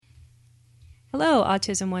Hello,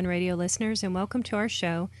 Autism One radio listeners, and welcome to our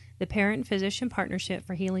show, the Parent-Physician Partnership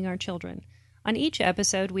for Healing Our Children. On each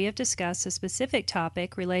episode, we have discussed a specific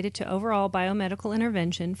topic related to overall biomedical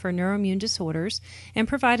intervention for neuroimmune disorders and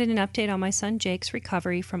provided an update on my son Jake's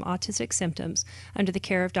recovery from autistic symptoms under the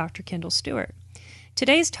care of Dr. Kendall Stewart.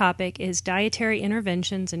 Today's topic is dietary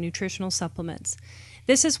interventions and nutritional supplements.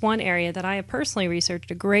 This is one area that I have personally researched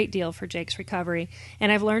a great deal for Jake's recovery,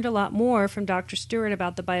 and I've learned a lot more from Dr. Stewart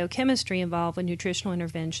about the biochemistry involved with nutritional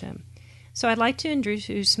intervention. So I'd like to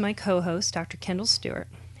introduce my co-host, Dr. Kendall Stewart.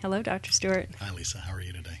 Hello, Dr. Stewart. Hi, Lisa. How are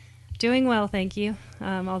you today? Doing well, thank you.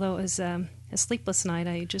 Although it was a sleepless night,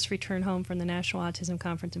 I just returned home from the National Autism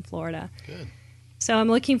Conference in Florida. Good. So I'm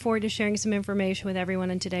looking forward to sharing some information with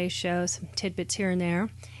everyone in today's show, some tidbits here and there,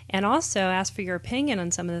 and also ask for your opinion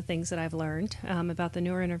on some of the things that I've learned about the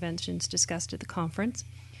newer interventions discussed at the conference.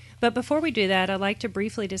 But before we do that, I'd like to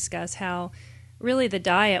briefly discuss how really the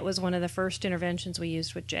diet was one of the first interventions we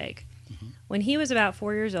used with Jake. Mm-hmm. When he was about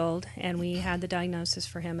 4 years old and we had the diagnosis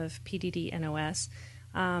for him of PDD-NOS,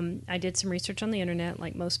 I did some research on the internet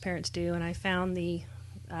like most parents do, and I found the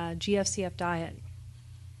GFCF diet.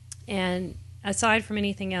 And aside from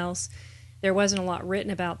anything else, there wasn't a lot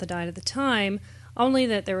written about the diet at the time, only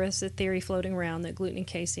that there was a theory floating around that gluten and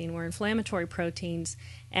casein were inflammatory proteins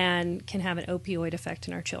and can have an opioid effect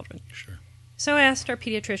in our children. Sure. So I asked our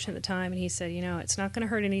pediatrician at the time, and he said, it's not going to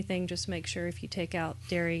hurt anything. Just make sure if you take out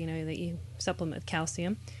dairy, that you supplement with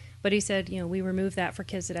calcium. But he said, we remove that for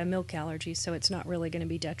kids that have milk allergies, so it's not really going to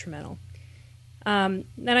be detrimental. Then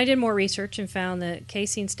I did more research and found that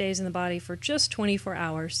casein stays in the body for just 24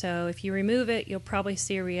 hours. So if you remove it, you'll probably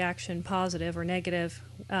see a reaction, positive or negative,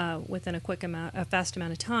 within a fast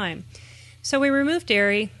amount of time. So we removed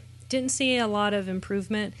dairy, didn't see a lot of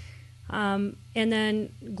improvement. And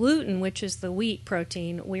then gluten, which is the wheat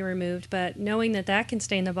protein, we removed. But knowing that can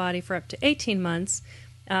stay in the body for up to 18 months,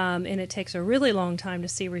 and it takes a really long time to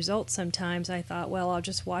see results sometimes, I thought, well, I'll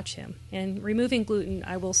just watch him. And removing gluten,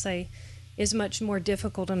 I will say, is much more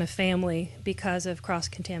difficult in a family because of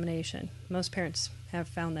cross-contamination. Most parents have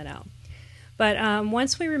found that out. But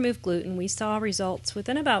once we removed gluten, we saw results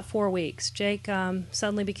within about 4 weeks. Jake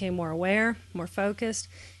suddenly became more aware, more focused,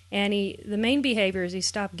 and the main behavior is he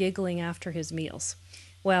stopped giggling after his meals.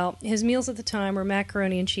 Well, his meals at the time were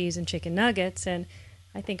macaroni and cheese and chicken nuggets, and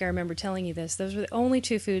I think I remember telling you this. Those were the only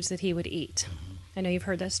two foods that he would eat. Mm-hmm. I know you've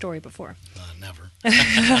heard that story before. Never.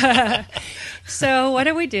 So what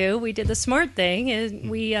did we do? We did the smart thing, is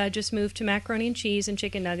we just moved to macaroni and cheese and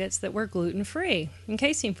chicken nuggets that were gluten-free and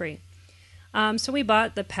casein-free. So we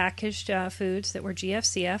bought the packaged foods that were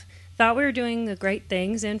GFCF, thought we were doing the great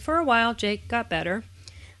things, and for a while Jake got better.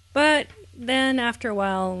 But then after a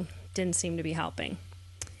while, didn't seem to be helping.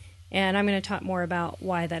 And I'm going to talk more about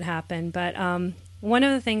why that happened. But one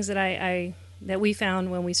of the things that that we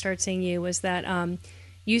found when we started seeing you was that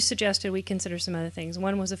you suggested we consider some other things.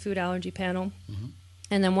 One was a food allergy panel. Mm-hmm.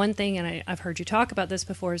 And then one thing, and I've heard you talk about this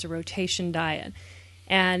before, is a rotation diet.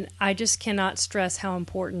 And I just cannot stress how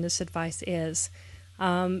important this advice is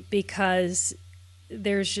because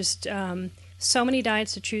there's just so many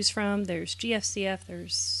diets to choose from. There's GFCF,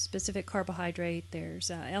 there's specific carbohydrate,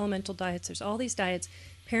 there's elemental diets, there's all these diets.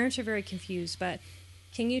 Parents are very confused, but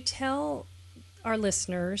can you tell our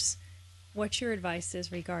listeners what your advice is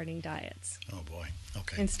regarding diets? Oh, boy.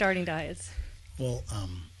 Okay. And starting diets. Well,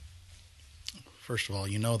 first of all,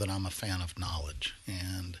 you know that I'm a fan of knowledge.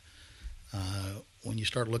 And when you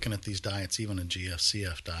start looking at these diets, even a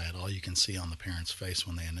GFCF diet, all you can see on the parent's face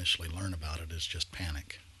when they initially learn about it is just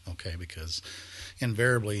panic. Okay, because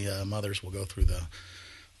invariably mothers will go through the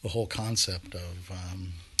whole concept of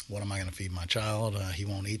what am I going to feed my child? He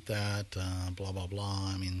won't eat that, blah, blah,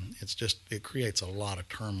 blah. I mean, it creates a lot of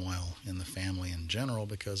turmoil in the family in general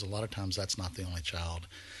because a lot of times that's not the only child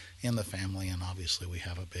in the family, and obviously we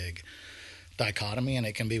have a big dichotomy, and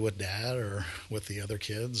it can be with dad or with the other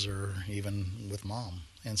kids or even with mom.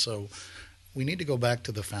 And so we need to go back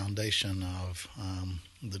to the foundation of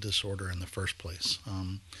the disorder in the first place.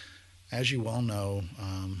 As you well know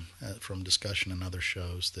from discussion in other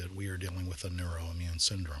shows, that we are dealing with a neuroimmune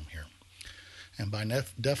syndrome here. And by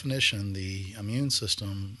definition, the immune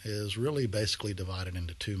system is really basically divided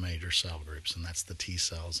into two major cell groups, and that's the T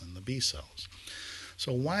cells and the B cells.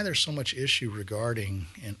 So why there's so much issue regarding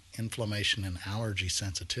inflammation and allergy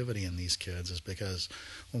sensitivity in these kids is because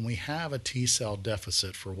when we have a T cell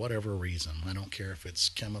deficit for whatever reason, I don't care if it's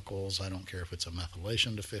chemicals, I don't care if it's a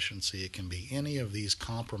methylation deficiency, it can be any of these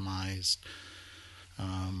compromised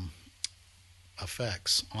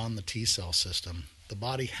effects on the T cell system, the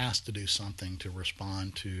body has to do something to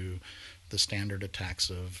respond to the standard attacks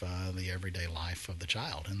of the everyday life of the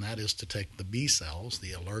child, and that is to take the B cells,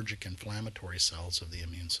 the allergic inflammatory cells of the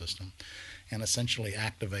immune system, and essentially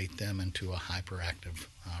activate them into a hyperactive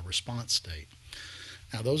response state.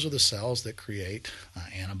 Now, those are the cells that create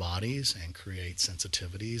antibodies and create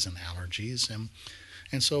sensitivities and allergies,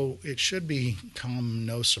 and so it should become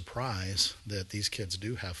no surprise that these kids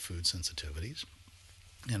do have food sensitivities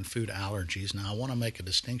and food allergies. Now, I want to make a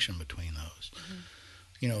distinction between those.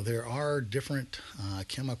 You know, there are different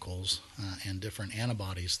chemicals and different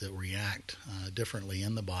antibodies that react differently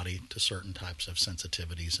in the body to certain types of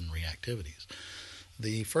sensitivities and reactivities.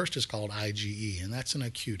 The first is called IgE, and that's an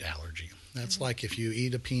acute allergy. That's like if you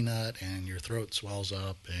eat a peanut and your throat swells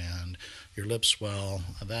up and your lips swell,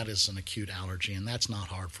 that is an acute allergy, and that's not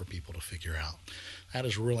hard for people to figure out. That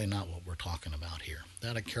is really not what we're talking about here.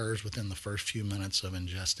 That occurs within the first few minutes of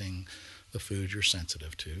ingesting the food you're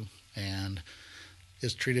sensitive to, and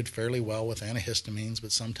is treated fairly well with antihistamines,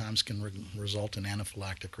 but sometimes can result in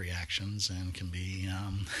anaphylactic reactions and can be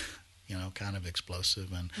kind of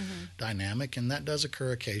explosive and dynamic, and that does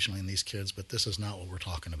occur occasionally in these kids, but this is not what we're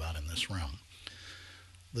talking about in this realm.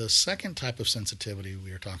 The second type of sensitivity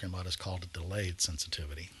we are talking about is called a delayed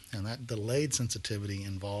sensitivity, and that delayed sensitivity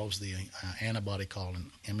involves the antibody called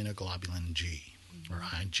an immunoglobulin G, or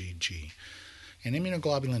IgG. And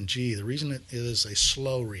immunoglobulin G, the reason it is a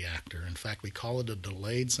slow reactor, in fact, we call it a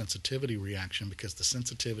delayed sensitivity reaction because the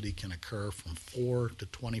sensitivity can occur from 4 to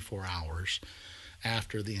 24 hours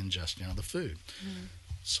after the ingestion of the food.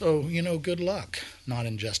 So, good luck not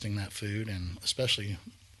ingesting that food, and especially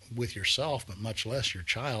with yourself, but much less your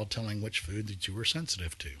child, telling which food that you were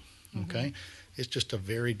sensitive to. Okay? It's just a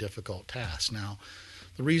very difficult task. Now,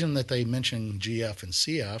 the reason that they mention GF and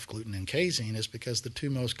CF, gluten and casein, is because the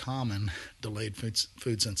two most common delayed food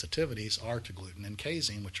sensitivities are to gluten and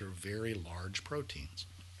casein, which are very large proteins.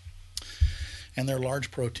 And they're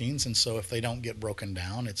large proteins, and so if they don't get broken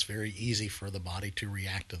down, it's very easy for the body to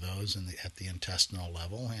react to those at the intestinal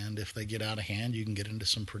level. And if they get out of hand, you can get into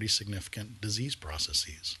some pretty significant disease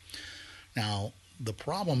processes. Now, the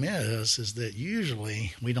problem is that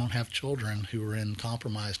usually we don't have children who are in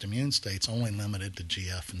compromised immune states only limited to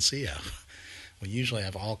GF and CF. We usually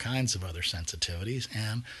have all kinds of other sensitivities,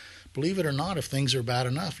 and believe it or not, if things are bad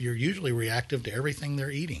enough, you're usually reactive to everything they're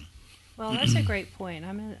eating. Well, that's a great point.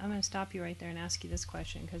 I'm going to stop you right there and ask you this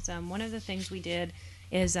question, because one of the things we did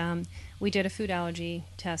is we did a food allergy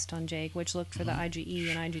test on Jake, which looked for the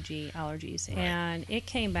IgE and IgG allergies. Right. And it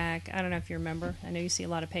came back, I don't know if you remember, I know you see a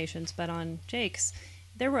lot of patients, but on Jake's,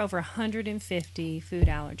 there were over 150 food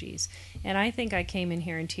allergies. And I think I came in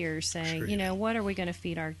here in tears saying, sure, what are we going to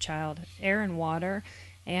feed our child? Air and water.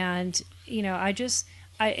 And,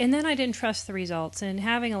 and then I didn't trust the results. And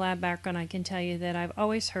having a lab background, I can tell you that I've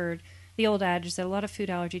always heard the old adage that a lot of food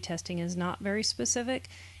allergy testing is not very specific,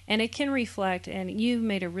 and it can reflect, and you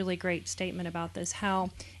made a really great statement about this, how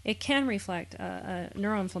it can reflect a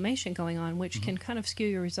neuroinflammation going on, which can kind of skew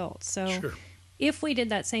your results. So sure, if we did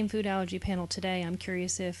that same food allergy panel today, I'm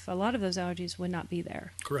curious if a lot of those allergies would not be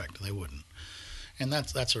there. Correct, they wouldn't. And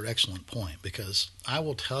that's an excellent point, because I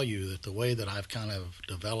will tell you that the way that I've kind of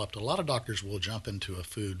developed, a lot of doctors will jump into a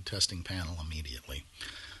food testing panel immediately.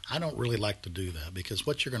 I don't really like to do that, because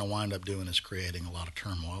what you're going to wind up doing is creating a lot of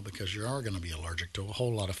turmoil, because you are going to be allergic to a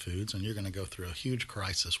whole lot of foods, and you're going to go through a huge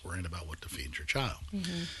crisis worrying about what to feed your child.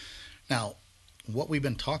 Now, what we've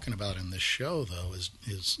been talking about in this show, though,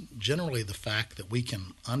 is generally the fact that we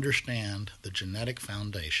can understand the genetic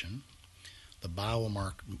foundation, the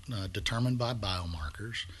biomarker determined by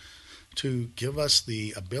biomarkers, to give us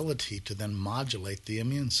the ability to then modulate the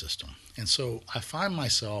immune system. And so I find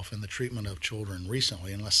myself in the treatment of children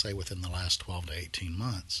recently, and let's say within the last 12 to 18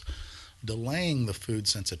 months, delaying the food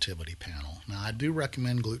sensitivity panel. Now, I do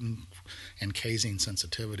recommend gluten and casein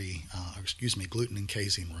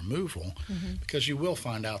removal, because you will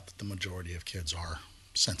find out that the majority of kids are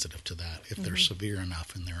sensitive to that if they're severe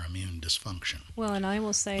enough in their immune dysfunction. Well, and I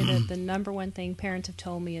will say that the number one thing parents have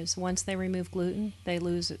told me is once they remove gluten,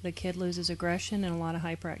 the kid loses aggression and a lot of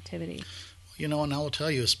hyperactivity. And I will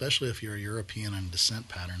tell you, especially if you're European and descent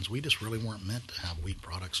patterns, we just really weren't meant to have wheat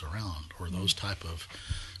products around, or those type of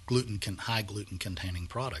high gluten containing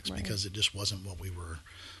products, because it just wasn't what we were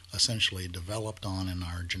essentially developed on in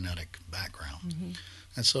our genetic background.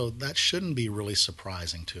 And so that shouldn't be really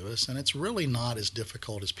surprising to us, and it's really not as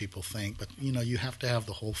difficult as people think. But you have to have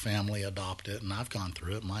the whole family adopt it, and I've gone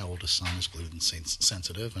through it. My oldest son is gluten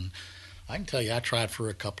sensitive, and I can tell you, I tried for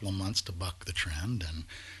a couple of months to buck the trend and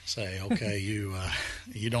say, okay,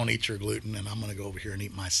 you don't eat your gluten, and I'm going to go over here and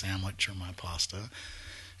eat my sandwich or my pasta.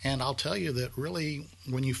 And I'll tell you that really,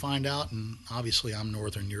 when you find out, and obviously I'm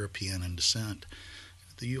Northern European in descent,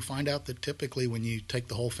 you find out that typically when you take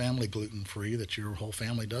the whole family gluten-free, that your whole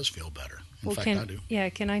family does feel better. In fact, I do. Yeah,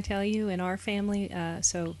 can I tell you, in our family,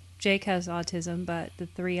 so Jake has autism, but the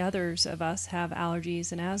three others of us have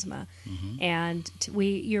allergies and asthma. And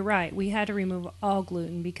you're right, we had to remove all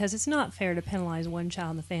gluten because it's not fair to penalize one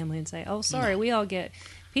child in the family and say, oh, sorry, we all get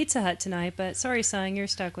Pizza Hut tonight, but sorry, son, you're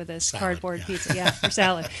stuck with this cardboard pizza. For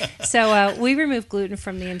salad. So we removed gluten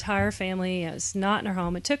from the entire family. It was not in our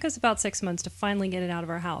home. It took us about 6 months to finally get it out of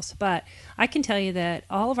our house. But I can tell you that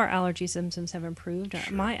all of our allergy symptoms have improved.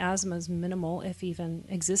 Sure. My asthma is minimal, if even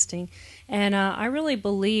existing. And I really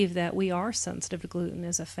believe that we are sensitive to gluten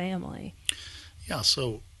as a family. Yeah,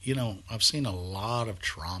 so, I've seen a lot of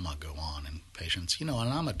trauma go on in patients, and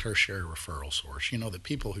I'm a tertiary referral source. The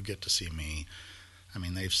people who get to see me,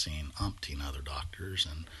 they've seen umpteen other doctors,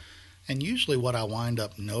 and usually what I wind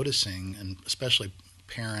up noticing, and especially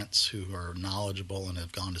parents who are knowledgeable and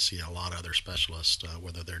have gone to see a lot of other specialists,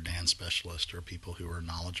 whether they're DAN specialists or people who are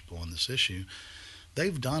knowledgeable in this issue,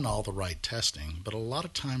 they've done all the right testing, but a lot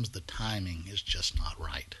of times the timing is just not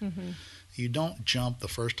right. Mm-hmm. You don't jump the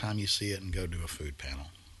first time you see it and go do a food panel.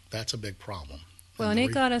 That's a big problem. Well, and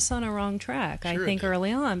it got us on a wrong track, sure, I think,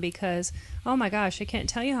 early on because, oh my gosh, I can't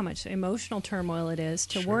tell you how much emotional turmoil it is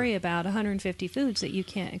to worry about 150 foods that you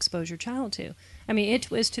can't expose your child to.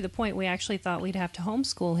 It was to the point we actually thought we'd have to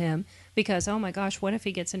homeschool him because, oh my gosh, what if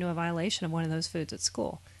he gets into a violation of one of those foods at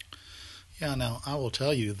school? Yeah, now, I will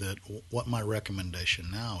tell you that what my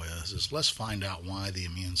recommendation now is let's find out why the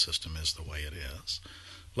immune system is the way it is.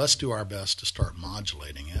 Let's do our best to start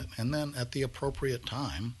modulating it, and then at the appropriate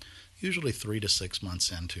time, usually 3 to 6 months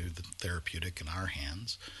into the therapeutic in our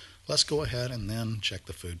hands, let's go ahead and then check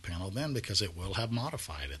the food panel then because it will have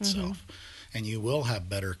modified itself. Mm-hmm. And you will have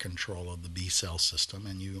better control of the B cell system,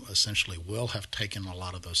 and you essentially will have taken a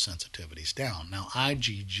lot of those sensitivities down. Now,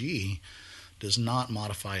 IgG does not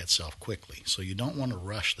modify itself quickly, so you don't want to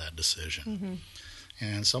rush that decision. Mm-hmm.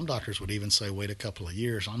 And some doctors would even say, wait a couple of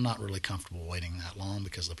years. I'm not really comfortable waiting that long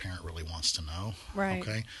because the parent really wants to know. Right.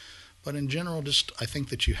 Okay. But in general, I think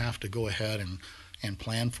that you have to go ahead and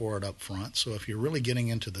plan for it up front. So if you're really getting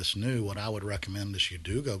into this new, what I would recommend is you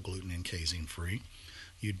do go gluten and casein free.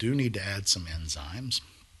 You do need to add some enzymes.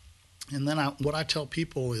 And then what I tell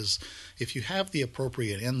people is if you have the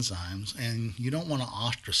appropriate enzymes and you don't want to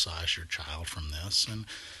ostracize your child from this, and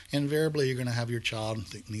invariably you're going to have your child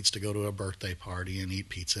that needs to go to a birthday party and eat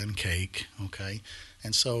pizza and cake, okay?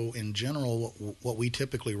 And so in general, what we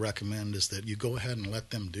typically recommend is that you go ahead and let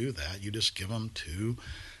them do that. You just give them 2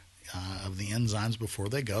 of the enzymes before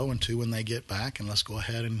they go and 2 when they get back, and let's go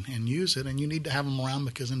ahead and use it. And you need to have them around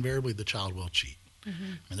because invariably the child will cheat.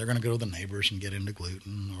 Mm-hmm. They're going to go to the neighbors and get into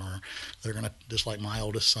gluten, or they're going to, just like my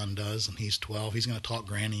oldest son does, and he's 12, he's going to talk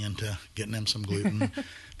Granny into getting him some gluten.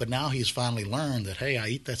 But now he's finally learned that, hey, I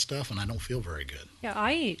eat that stuff and I don't feel very good. Yeah,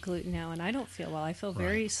 I eat gluten now and I don't feel well. I feel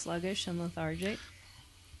very sluggish and lethargic.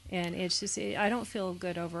 And it's just, I don't feel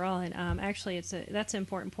good overall. And actually, that's an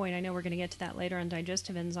important point. I know we're going to get to that later on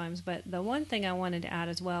digestive enzymes. But the one thing I wanted to add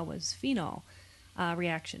as well was phenol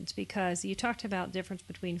reactions, because you talked about difference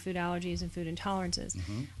between food allergies and food intolerances.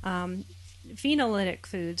 Mm-hmm. Phenolic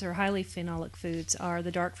foods, or highly phenolic foods, are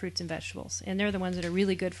the dark fruits and vegetables. And they're the ones that are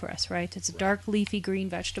really good for us, right? It's dark leafy green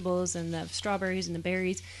vegetables and the strawberries and the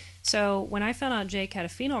berries. So when I found out Jake had a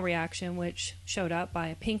phenol reaction, which showed up by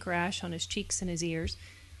a pink rash on his cheeks and his ears,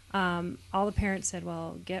 all the parents said,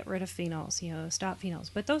 well, get rid of phenols, stop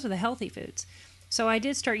phenols. But those are the healthy foods. So I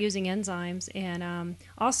did start using enzymes, and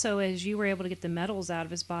also as you were able to get the metals out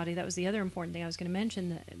of his body, that was the other important thing I was going to mention,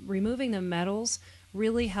 that removing the metals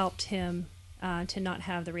really helped him to not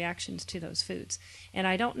have the reactions to those foods. And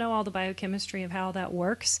I don't know all the biochemistry of how that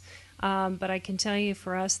works, but I can tell you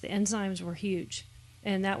for us, the enzymes were huge.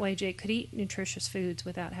 And that way Jake could eat nutritious foods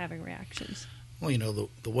without having reactions. Well,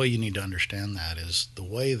 the way you need to understand that is the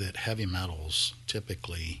way that heavy metals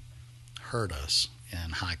typically hurt us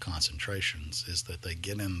in high concentrations is that they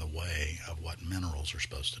get in the way of what minerals are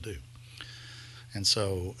supposed to do. And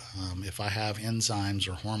so if I have enzymes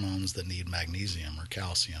or hormones that need magnesium or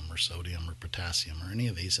calcium or sodium or potassium or any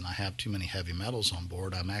of these, and I have too many heavy metals on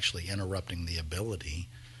board, I'm actually interrupting the ability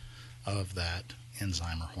of that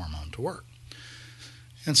enzyme or hormone to work.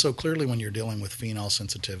 And so clearly when you're dealing with phenol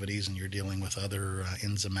sensitivities and you're dealing with other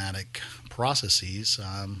enzymatic processes,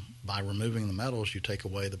 by removing the metals, you take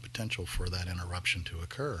away the potential for that interruption to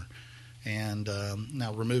occur. And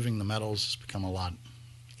now removing the metals has become a lot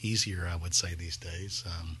easier, I would say, these days.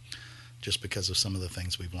 just because of some of the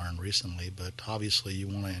things we've learned recently. But obviously you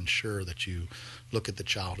want to ensure that you look at the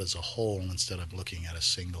child as a whole instead of looking at a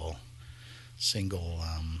single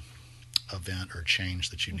event or change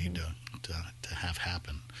that you need to have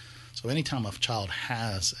happen. So anytime a child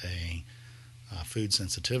has a food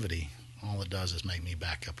sensitivity, all it does is make me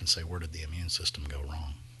back up and say, where did the immune system go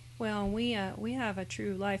wrong? Well, we have a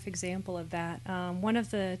true life example of that. One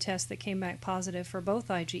of the tests that came back positive for both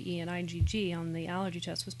IgE and IgG on the allergy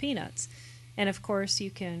test was peanuts. And of course,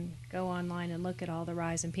 you can go online and look at all the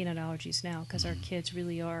rise in peanut allergies now because our kids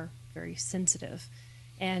really are very sensitive.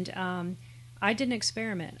 And I did an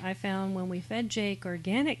experiment. I found when we fed Jake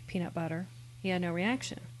organic peanut butter, he had no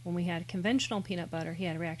reaction. When we had conventional peanut butter, he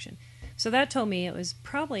had a reaction. So that told me it was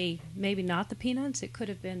probably maybe not the peanuts. It could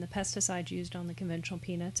have been the pesticides used on the conventional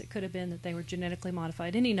peanuts. It could have been that they were genetically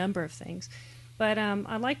modified, any number of things. But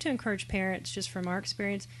I'd like to encourage parents, just from our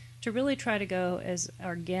experience, to really try to go as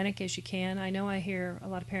organic as you can. I know I hear a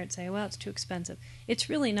lot of parents say, well, it's too expensive. It's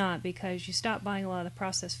really not, because you stop buying a lot of the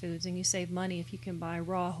processed foods and you save money if you can buy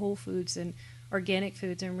raw whole foods and organic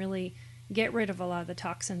foods and really get rid of a lot of the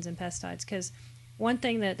toxins and pesticides. Because one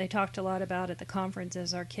thing that they talked a lot about at the conference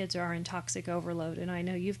is our kids are in toxic overload, and I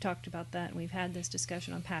know you've talked about that, and we've had this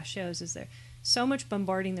discussion on past shows, is there so much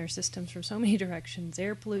bombarding their systems from so many directions,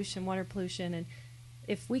 air pollution, water pollution, and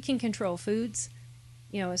if we can control foods,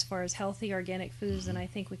 as far as healthy organic foods, then I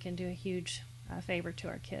think we can do a huge favor to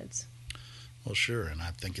our kids. Well, sure, and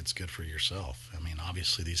I think it's good for yourself. I mean,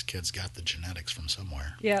 obviously these kids got the genetics from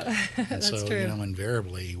somewhere. Yeah, and that's so, true.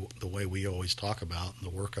 Invariably, the way we always talk about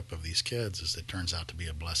the workup of these kids is it turns out to be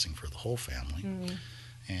a blessing for the whole family.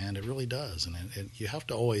 And it really does. And you have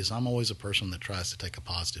to I'm always a person that tries to take a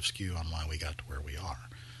positive skew on why we got to where we are.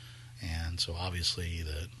 And so obviously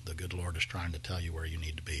the good Lord is trying to tell you where you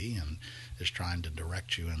need to be and is trying to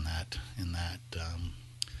direct you in that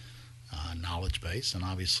knowledge base, and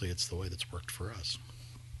obviously it's the way that's worked for us.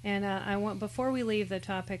 And before we leave the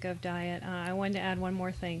topic of diet, I wanted to add one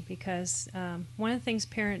more thing, because one of the things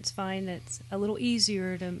parents find that's a little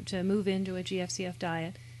easier to move into a GFCF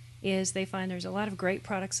diet is they find there's a lot of great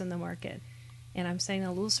products in the market. And I'm saying that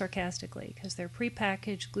a little sarcastically, because they're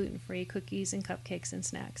prepackaged gluten-free cookies and cupcakes and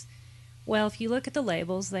snacks. Well, if you look at the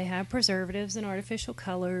labels, they have preservatives and artificial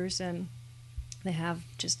colors, and they have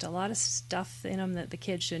just a lot of stuff in them that the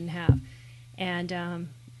kids shouldn't have. And,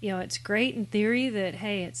 it's great in theory that,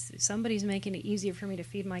 hey, somebody's making it easier for me to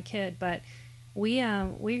feed my kid. But we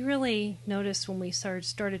really noticed when we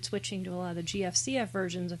started switching to a lot of the GFCF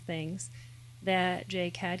versions of things that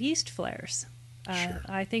Jake had yeast flares. Sure.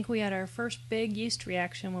 I think we had our first big yeast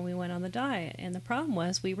reaction when we went on the diet. And the problem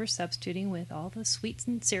was we were substituting with all the sweets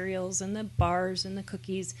and cereals and the bars and the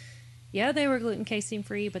cookies. Yeah, they were gluten casein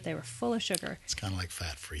free, but they were full of sugar. It's kind of like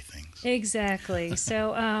fat-free things. Exactly.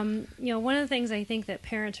 So, one of the things I think that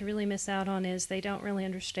parents really miss out on is they don't really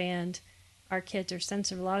understand our kids are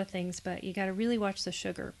sensitive to a lot of things, but you got to really watch the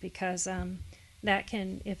sugar, because that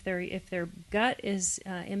can, if their gut is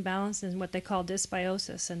imbalanced in what they call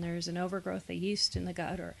dysbiosis, and there's an overgrowth of yeast in the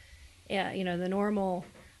gut, or the normal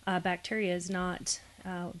bacteria is not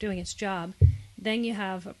doing its job, then you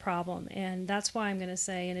have a problem. And that's why I'm going to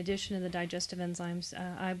say, in addition to the digestive enzymes,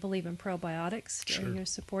 I believe in probiotics. Sure. You're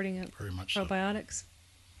supporting Very much probiotics.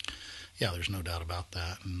 So. Yeah, there's no doubt about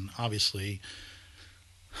that. And obviously,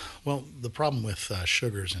 well, the problem with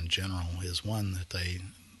sugars in general is one that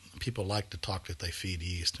people like to talk that they feed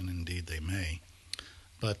yeast, and indeed they may.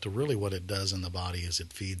 But really what it does in the body is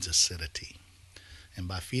it feeds acidity. And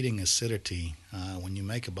by feeding acidity, when you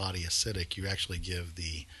make a body acidic, you actually give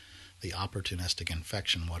the opportunistic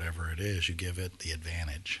infection, whatever it is, you give it the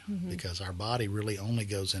advantage. Because our body really only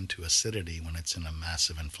goes into acidity when it's in a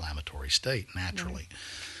massive inflammatory state, naturally.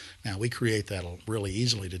 Now, we create that really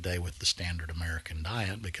easily today with the standard American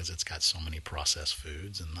diet, because it's got so many processed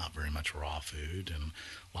foods and not very much raw food, and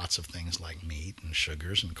lots of things like meat and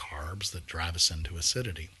sugars and carbs that drive us into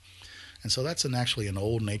acidity. And so that's actually an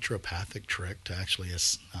old naturopathic trick to actually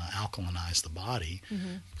alkalinize the body,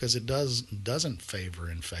 because it doesn't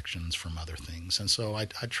favor infections from other things. And so I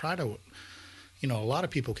try to, a lot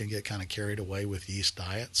of people can get kind of carried away with yeast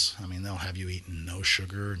diets. I mean, they'll have you eat no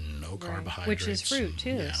sugar, no carbohydrates. Which is fruit,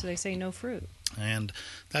 too. Yeah. So they say no fruit. And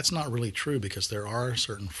that's not really true, because there are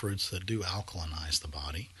certain fruits that do alkalinize the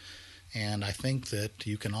body. And I think that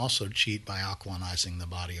you can also cheat by alkalinizing the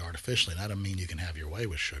body artificially. That doesn't mean you can have your way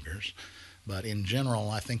with sugars. But in general,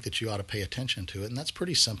 I think that you ought to pay attention to it. And that's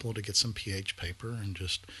pretty simple, to get some pH paper and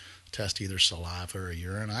just test either saliva or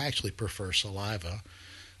urine. I actually prefer saliva,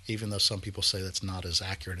 even though some people say that's not as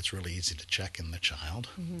accurate. It's really easy to check in the child.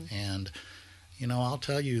 And, I'll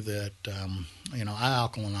tell you that, I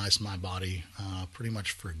alkalinized my body pretty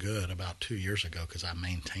much for good about 2 years ago because I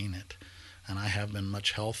maintain it. And I have been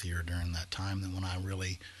much healthier during that time than when I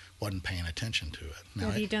really wasn't paying attention to it. Now,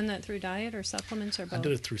 have you done that through diet or supplements or both? I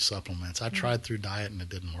did it through supplements. I tried through diet and it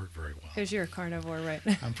didn't work very well. Because you're a carnivore, right?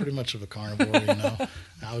 I'm pretty much of a carnivore,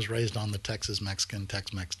 I was raised on the Texas-Mexican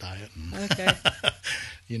Tex-Mex diet and, Okay.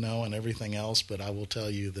 and everything else. But I will tell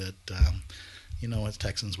you that, as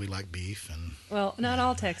Texans, we like beef. Well, not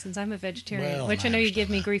all Texans. I'm a vegetarian, Well, which and I I know you give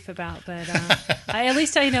me understand grief about. But at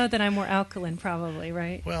least I know that I'm more alkaline probably,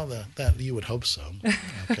 right? Well, that you would hope so.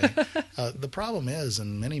 Okay. The problem is,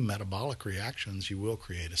 in many metabolic reactions, you will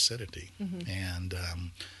create acidity. And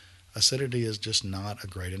acidity is just not a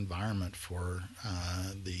great environment for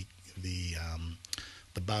the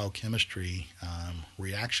biochemistry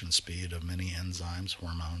reaction speed of many enzymes,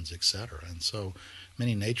 hormones, etc. And so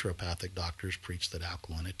many naturopathic doctors preach that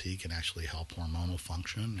alkalinity can actually help hormonal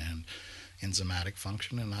function and enzymatic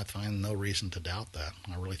function, and I find no reason to doubt that.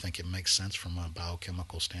 I really think it makes sense from a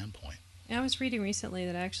biochemical standpoint. I was reading recently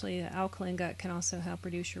that actually the alkaline gut can also help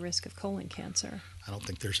reduce your risk of colon cancer. I don't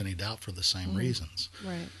think there's any doubt for the same reasons.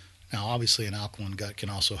 Right. Now, obviously, an alkaline gut can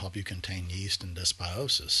also help you contain yeast and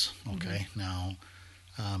dysbiosis. Okay. Now,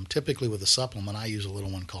 typically with a supplement, I use a little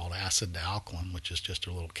one called acid to alkaline, which is just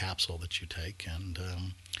a little capsule that you take, and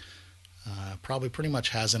probably pretty much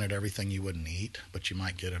has in it everything you wouldn't eat, but you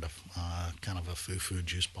might get at a kind of a foo-foo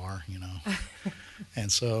juice bar,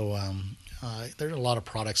 And so there's a lot of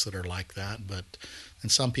products that are like that,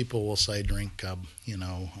 and some people will say drink,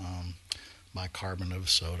 bicarbonate of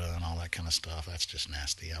soda and all that kind of stuff. That's just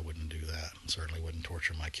nasty. I wouldn't do that. Certainly wouldn't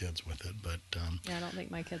torture my kids with it. But I don't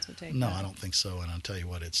think my kids would take no, that. I don't think so. And I'll tell you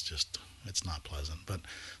what, it's not pleasant. But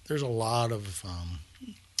there's a lot of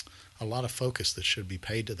focus that should be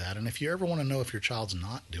paid to that. And if you ever want to know if your child's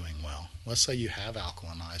not doing well, let's say you have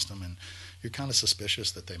alkalinized them and you're kind of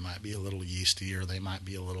suspicious that they might be a little yeasty or they might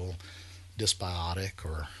be a little dysbiotic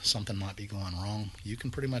or something might be going wrong, you can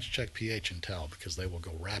pretty much check pH and tell, because they will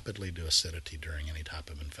go rapidly to acidity during any type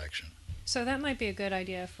of infection. So that might be a good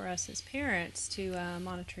idea for us as parents to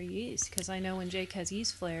monitor yeast, because I know when Jake has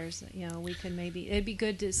yeast flares, we can it'd be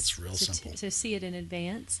good to see it in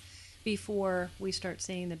advance before we start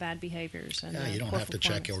seeing the bad behaviors. And you don't have to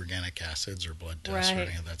check organic acids or blood tests or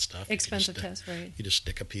any of that stuff. Expensive tests, right? You just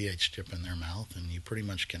stick a pH strip in their mouth and you pretty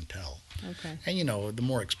much can tell. Okay. And the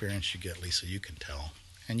more experience you get, Lisa, you can tell.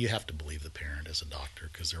 And you have to believe the parent as a doctor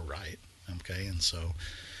because they're right. Okay. And so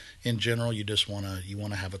in general, you just want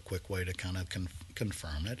to have a quick way to kind of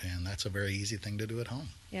confirm it, and that's a very easy thing to do at home.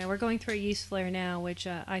 Yeah, we're going through a yeast flare now, which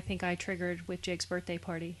I think I triggered with Jake's birthday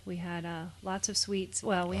party. We had lots of sweets.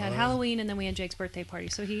 Well, we had Halloween, and then we had Jake's birthday party.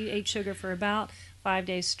 So he ate sugar for about 5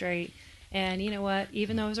 days straight. And you know what?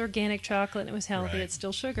 Even though it was organic chocolate and it was healthy, Right. It's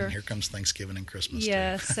still sugar. And here comes Thanksgiving and Christmas.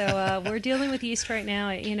 Yeah, too. so we're dealing with yeast right now.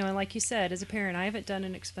 And like you said, as a parent, I haven't done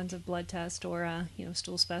an expensive blood test or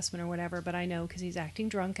stool specimen or whatever, but I know because he's acting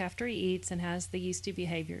drunk after he eats and has the yeasty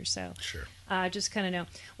behavior. So Sure. just kind of know.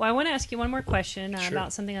 Well, I want to ask you one more question Sure.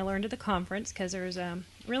 about something I learned at the conference, because there's a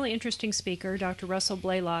really interesting speaker, Dr. Russell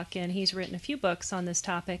Blaylock, and he's written a few books on this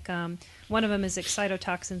topic. One of them is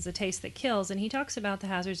Excitotoxins, The Taste That Kills, and he talks about the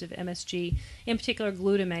hazards of MSG, in particular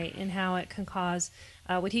glutamate, and how it can cause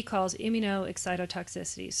what he calls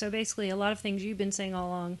immunoexcitotoxicity. So basically, a lot of things you've been saying all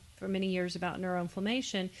along for many years about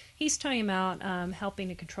neuroinflammation, he's talking about helping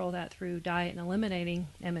to control that through diet and eliminating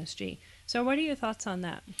MSG. So what are your thoughts on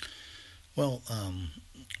that? Well,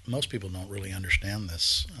 most people don't really understand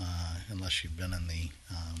this unless you've been in the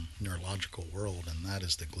neurological world, and that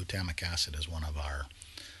is that glutamic acid is one of our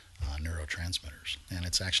neurotransmitters, and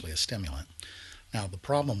it's actually a stimulant. Now, the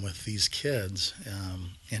problem with these kids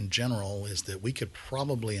in general is that we could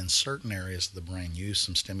probably in certain areas of the brain use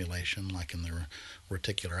some stimulation, like in the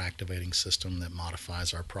reticular activating system that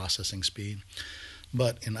modifies our processing speed.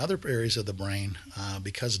 But in other areas of the brain,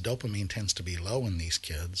 because dopamine tends to be low in these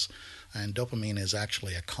kids, and dopamine is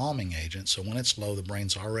actually a calming agent, so when it's low, the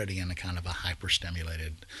brain's already in a kind of a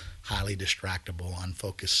hyperstimulated, highly distractible,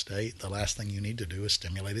 unfocused state. The last thing you need to do is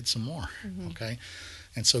stimulate it some more, okay?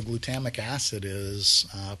 And so glutamic acid is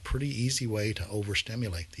a pretty easy way to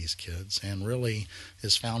overstimulate these kids, and really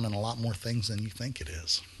is found in a lot more things than you think it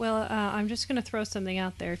is. Well, I'm just going to throw something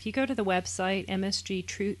out there. If you go to the website,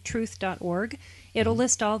 msgtruth.org, it'll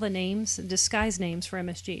list all the names, disguised names for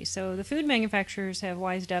MSG. So the food manufacturers have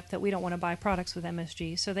wised up that we don't want to buy products with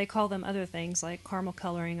MSG, so they call them other things like caramel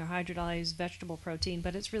coloring or hydrolyzed vegetable protein,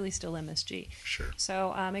 but it's really still MSG. Sure.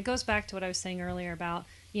 So it goes back to what I was saying earlier about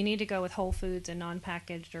you need to go with whole foods and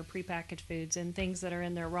non-packaged or prepackaged foods and things that are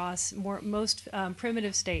in their most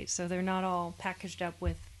primitive state, so they're not all packaged up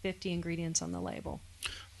with 50 ingredients on the label.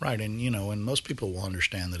 Right, and and most people will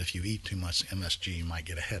understand that if you eat too much MSG, you might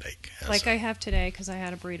get a headache. Like I have today because I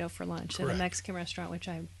had a burrito for lunch Correct. at a Mexican restaurant, which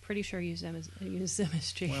I'm pretty sure use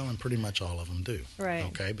MSG. Well, and pretty much all of them do. Right.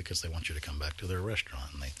 Okay, because they want you to come back to their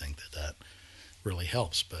restaurant, and they think that really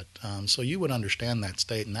helps. But so you would understand that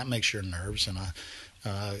state, and that makes your nerves in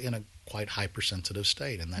a quite hypersensitive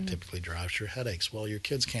state, and that typically drives your headaches. Well, your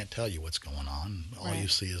kids can't tell you what's going on. All you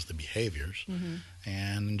see is the behaviors.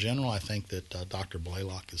 And in general, I think that Dr.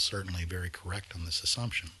 Blaylock is certainly very correct on this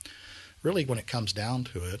assumption. Really, when it comes down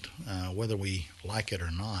to it, whether we like it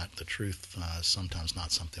or not, the truth is sometimes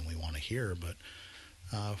not something we want to hear, but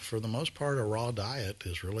for the most part, a raw diet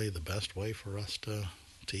is really the best way for us to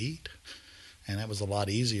eat. And that was a lot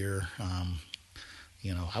easier,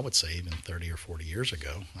 I would say even 30 or 40 years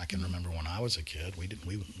ago. I can remember when I was a kid, we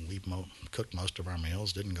cooked most of our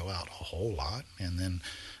meals, didn't go out a whole lot. And then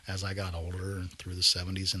as I got older, through the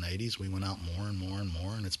 70s and 80s, we went out more and more and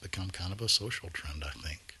more, and it's become kind of a social trend, I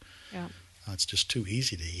think. Yeah. It's just too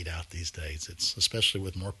easy to eat out these days. It's especially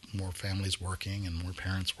with more families working and more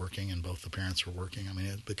parents working, and both the parents are working. I mean,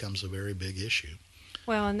 it becomes a very big issue.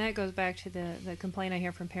 Well, and that goes back to the complaint I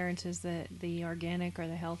hear from parents is that the organic or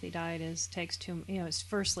the healthy diet takes too, it's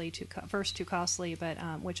first too costly, but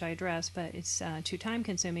which I address, but it's too time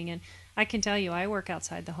consuming. And I can tell you, I work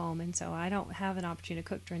outside the home, and so I don't have an opportunity to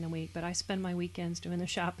cook during the week, but I spend my weekends doing the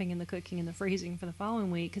shopping and the cooking and the freezing for the following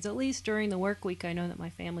week, because at least during the work week, I know that my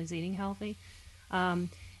family's eating healthy. And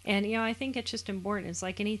I think it's just important. It's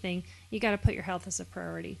like anything, you got to put your health as a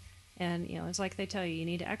priority. And, it's like they tell you, you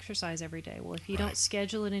need to exercise every day. Well, if you don't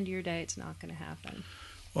schedule it into your day, it's not going to happen.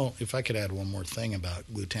 Well, if I could add one more thing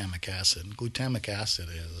about glutamic acid. Glutamic acid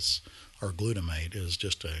or glutamate is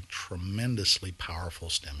just a tremendously powerful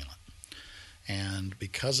stimulant. And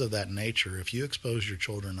because of that nature, if you expose your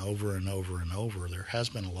children over and over and over, there has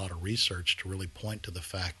been a lot of research to really point to the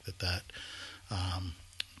fact that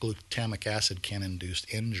glutamic acid can induce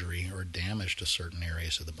injury or damage to certain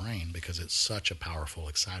areas of the brain because it's such a powerful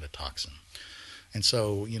excitotoxin. And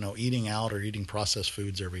so, eating out or eating processed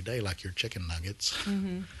foods every day, like your chicken nuggets,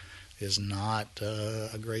 is not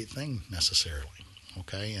a great thing necessarily.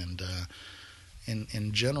 Okay, and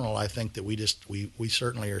in general, I think that we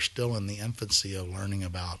certainly are still in the infancy of learning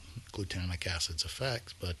about glutamic acid's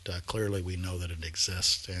effects, but clearly we know that it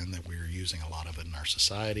exists and that we're using a lot of it in our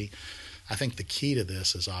society. I think the key to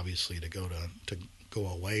this is obviously to go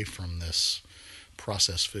away from this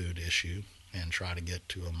processed food issue and try to get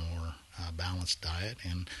to a more balanced diet.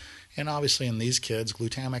 And obviously in these kids,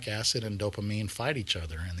 glutamic acid and dopamine fight each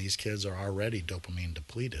other, and these kids are already dopamine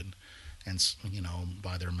depleted, and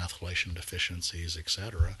by their methylation deficiencies,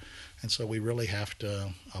 etc. And so we really have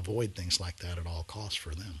to avoid things like that at all costs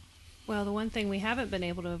for them. Well, the one thing we haven't been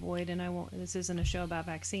able to avoid, and this isn't a show about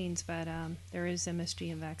vaccines, but there is MSG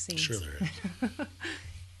in vaccines. Sure there is.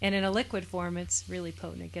 And in a liquid form, it's really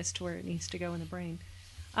potent. It gets to where it needs to go in the brain.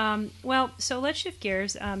 So let's shift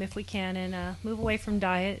gears, if we can, and move away from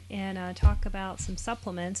diet and talk about some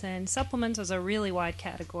supplements. And supplements is a really wide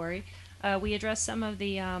category. We addressed some of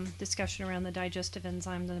the discussion around the digestive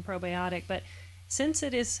enzymes and the probiotic, but since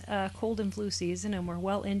it is cold and flu season and we're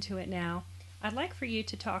well into it now, I'd like for you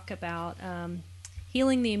to talk about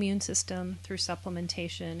healing the immune system through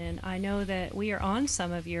supplementation. And I know that we are on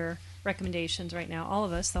some of your recommendations right now, all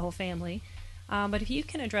of us, the whole family. But if you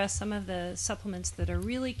can address some of the supplements that are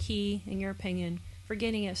really key, in your opinion, for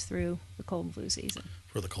getting us through the cold and flu season.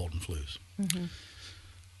 For the cold and flus. Mm-hmm.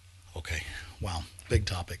 Okay. Wow. Big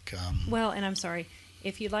topic. Well, and I'm sorry,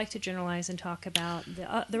 if you'd like to generalize and talk about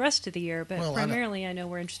the rest of the year, but primarily I know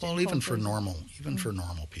we're interested in cold even for flu. for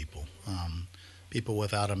normal people, people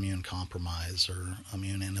without immune compromise or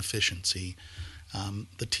immune inefficiency,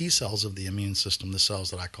 the T cells of the immune system, the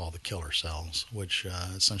cells that I call the killer cells, which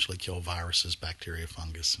essentially kill viruses, bacteria,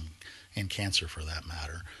 fungus, and cancer for that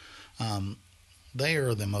matter, they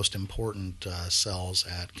are the most important cells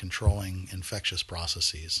at controlling infectious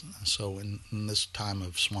processes. So in this time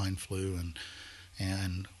of swine flu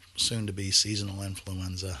and soon to be seasonal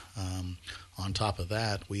influenza, on top of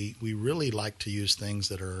that, we really like to use things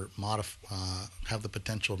that are have the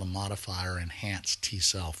potential to modify or enhance T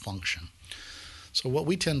cell function. So what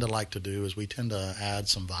we tend to like to do is we tend to add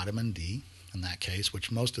some vitamin D in that case,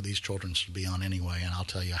 which most of these children should be on anyway, and I'll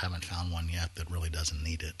tell you, I haven't found one yet that really doesn't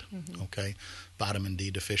need it. Mm-hmm. Okay, vitamin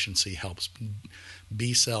D deficiency helps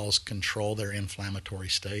B cells control their inflammatory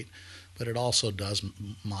state, but it also does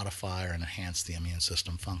modify or enhance the immune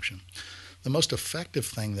system function. The most effective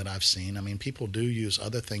thing that I've seen, I mean, people do use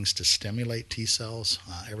other things to stimulate T cells,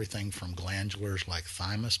 everything from glandulars like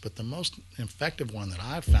thymus, but the most effective one that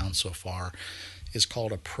I've found so far is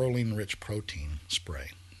called a proline-rich protein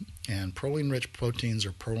spray. And proline-rich proteins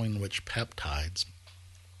or proline-rich peptides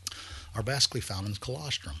are basically found in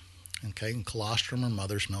colostrum. Okay, and colostrum or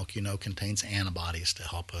mother's milk, contains antibodies to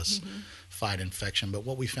help us fight infection. But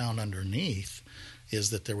what we found underneath is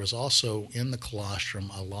that there was also in the colostrum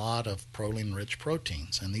a lot of proline-rich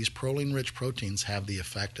proteins. And these proline-rich proteins have the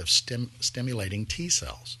effect of stimulating T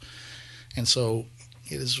cells. And so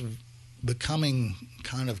it is becoming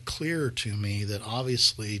kind of clear to me that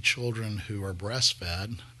obviously children who are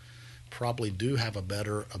breastfed probably do have a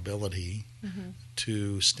better ability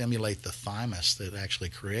to stimulate the thymus that actually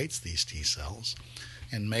creates these T cells,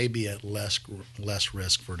 and may be at less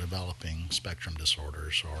risk for developing spectrum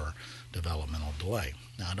disorders or developmental delay.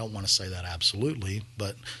 Now, I don't want to say that absolutely,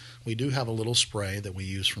 but we do have a little spray that we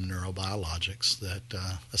use from Neurobiologics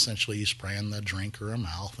that essentially you spray in the drink or a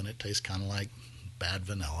mouth, and it tastes kind of like bad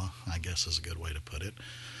vanilla, I guess is a good way to put it,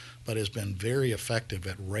 but has been very effective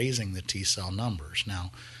at raising the T cell numbers.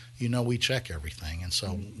 Now, we check everything, and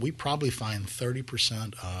so we probably find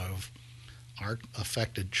 30% of our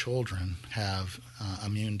affected children have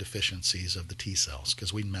immune deficiencies of the T cells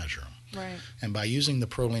because we measure them. Right. And by using the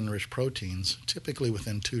proline-rich proteins, typically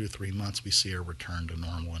within 2 to 3 months, we see a return to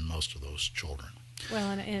normal in most of those children.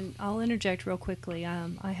 Well, and I'll interject real quickly.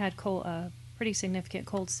 I had pretty significant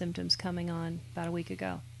cold symptoms coming on about a week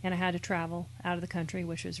ago, and I had to travel out of the country,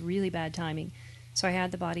 which was really bad timing. So I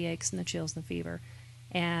had the body aches and the chills and the fever.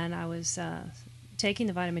 And I was taking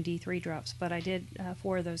the vitamin D3 drops, but I did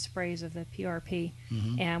 4 of those sprays of the PRP,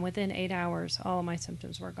 and within 8 hours, all of my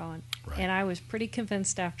symptoms were gone. Right. And I was pretty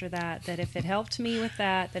convinced after that if it helped me with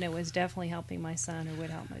that, then it was definitely helping my son or would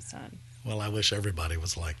help my son. Well, I wish everybody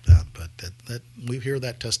was like that, but that we hear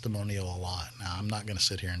that testimonial a lot. Now, I'm not going to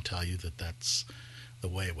sit here and tell you that that's the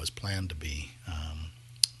way it was planned to be.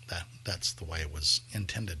 That's the way it was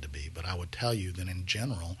intended to be. But I would tell you that in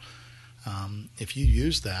general, if you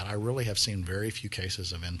use that, I really have seen very few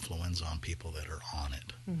cases of influenza on people that are on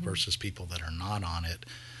it versus people that are not on it.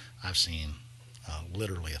 I've seen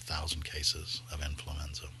literally 1,000 cases of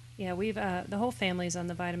influenza. Yeah, we've the whole family's on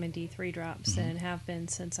the vitamin D3 drops and have been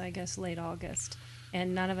since, I guess, late August.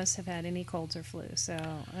 And none of us have had any colds or flu, so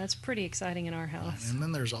that's pretty exciting in our house. And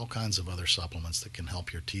then there's all kinds of other supplements that can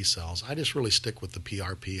help your T cells. I just really stick with the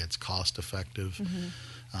PRP. It's cost effective.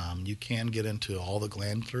 You can get into all the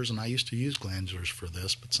glandulars, and I used to use glandulars for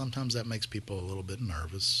this, but sometimes that makes people a little bit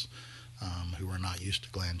nervous who are not used to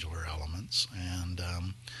glandular elements. And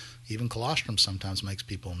even colostrum sometimes makes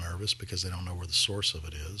people nervous because they don't know where the source of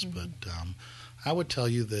it is. But I would tell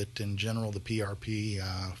you that in general, the PRP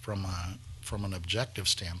from an objective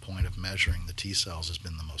standpoint of measuring the T cells has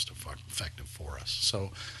been the most effective for us.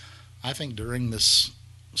 So I think during this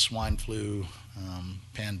swine flu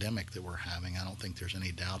pandemic that we're having, I don't think there's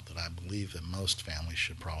any doubt that I believe that most families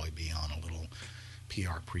should probably be on a little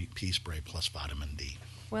PRP spray plus vitamin D.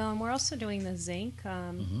 Well, and we're also doing the zinc.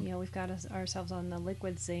 We've got ourselves on the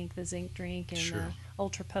liquid zinc, the zinc drink, and the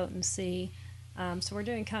ultra potency. So we're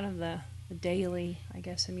doing kind of the daily, I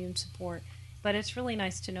guess, immune support. But it's really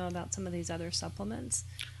nice to know about some of these other supplements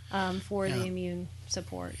for the immune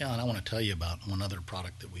support. Yeah, and I want to tell you about one other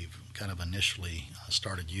product that we've kind of initially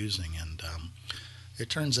started using. And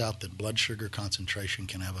it turns out that blood sugar concentration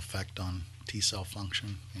can have effect on T cell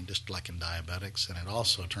function, and just like in diabetics. And it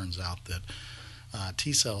also turns out that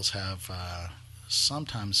T cells have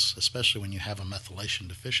sometimes, especially when you have a methylation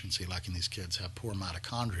deficiency, like in these kids, have poor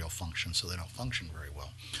mitochondrial function, so they don't function very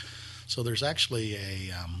well. So there's actually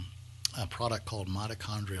a product called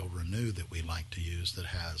Mitochondrial Renew that we like to use that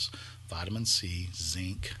has vitamin C,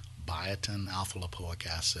 zinc, biotin, alpha-lipoic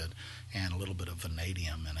acid, and a little bit of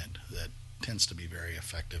vanadium in it that tends to be very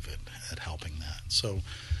effective at helping that. So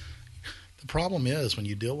the problem is when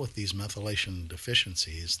you deal with these methylation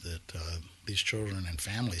deficiencies that these children and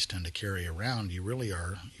families tend to carry around, you're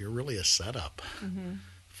really a setup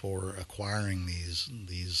for acquiring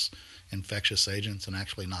these infectious agents and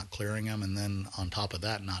actually not clearing them, and then on top of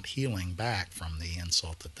that, not healing back from the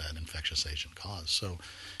insult that infectious agent caused. So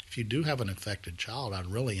if you do have an infected child, I'd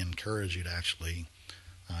really encourage you to actually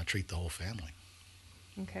treat the whole family.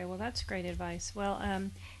 Okay, well, that's great advice. Well,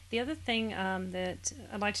 the other thing that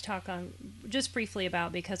I'd like to talk on just briefly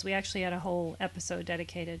about, because we actually had a whole episode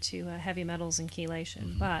dedicated to heavy metals and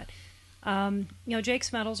chelation, but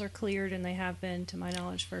Jake's metals are cleared, and they have been, to my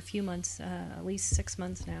knowledge, for a few months, at least 6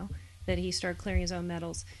 months now, that he started clearing his own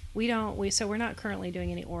metals. So we're not currently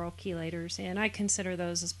doing any oral chelators, and I consider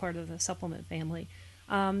those as part of the supplement family.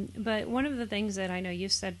 But one of the things that I know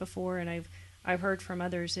you've said before, and I've heard from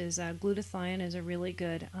others, is glutathione is a really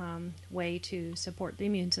good way to support the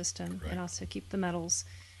immune system and also keep the metals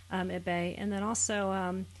at bay. And then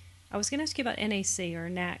also, I was going to ask you about NAC or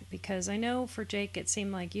NAC, because I know for Jake it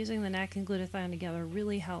seemed like using the NAC and glutathione together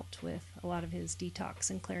really helped with a lot of his detox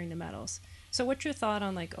and clearing the metals. So what's your thought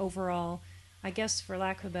on, like, overall, I guess for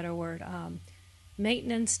lack of a better word,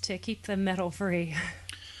 maintenance to keep them metal free?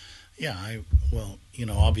 Yeah, well,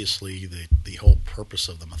 obviously the whole purpose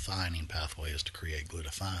of the methionine pathway is to create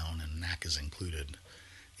glutathione, and NAC is included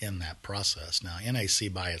in that process. Now,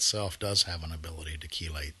 NAC by itself does have an ability to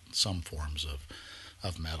chelate some forms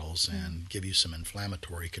of metals and give you some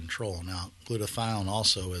inflammatory control. Now, glutathione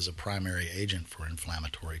also is a primary agent for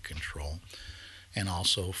inflammatory control and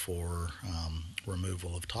also for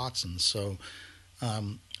removal of toxins. So,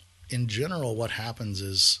 in general, what happens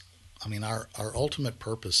is, our ultimate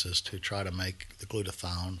purpose is to try to make the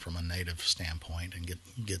glutathione from a native standpoint and get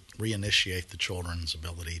reinitiate the children's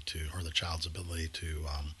ability or the child's ability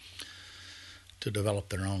to develop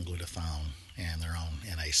their own glutathione and their own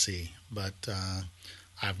NAC. But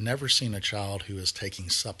I've never seen a child who is taking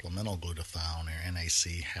supplemental glutathione or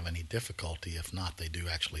NAC have any difficulty. If not, they do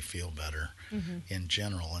actually feel better in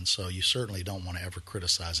general. And so you certainly don't want to ever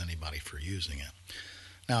criticize anybody for using it.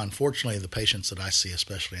 Now, unfortunately, the patients that I see,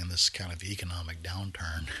 especially in this kind of economic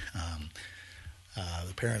downturn,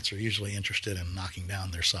 the parents are usually interested in knocking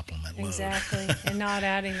down their supplement load. Exactly, and not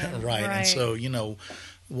adding them. Right, and so,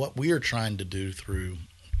 what we are trying to do through,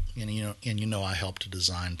 and I help to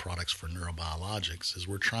design products for neurobiologics, is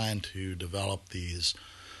we're trying to develop these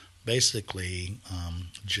basically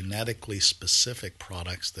genetically specific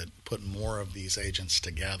products that put more of these agents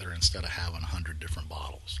together instead of having 100 different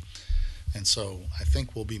bottles. And so I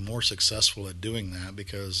think we'll be more successful at doing that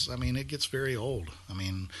because, it gets very old.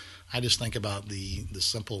 I just think about the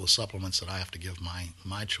simple supplements that I have to give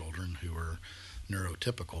my children who are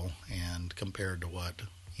neurotypical and compared to what,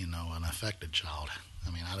 an affected child.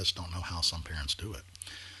 I just don't know how some parents do it.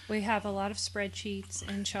 We have a lot of spreadsheets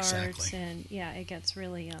and charts, Exactly. And it gets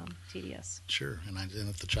really tedious. Sure, and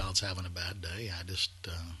if the child's having a bad day, I just,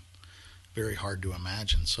 very hard to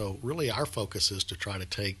imagine. So really our focus is to try to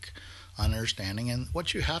take understanding, and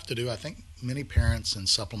what you have to do, I think many parents in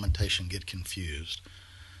supplementation get confused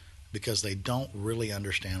because they don't really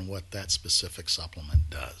understand what that specific supplement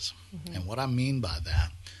does. And what I mean by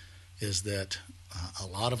that is that a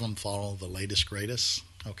lot of them follow the latest greatest,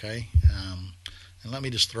 okay? And let me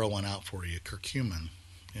just throw one out for you. Curcumin,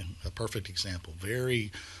 a perfect example.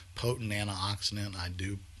 Very potent antioxidant. I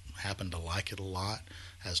do happen to like it a lot.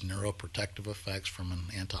 Has neuroprotective effects from an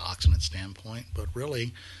antioxidant standpoint, but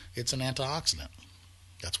really it's an antioxidant.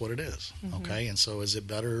 That's what it is, okay? And so is it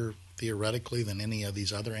better theoretically than any of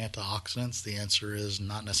these other antioxidants? The answer is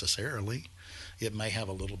not necessarily. It may have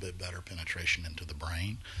a little bit better penetration into the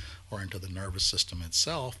brain or into the nervous system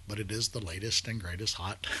itself, but it is the latest and greatest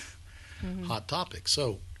hot topic.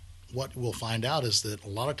 So what we'll find out is that a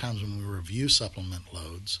lot of times when we review supplement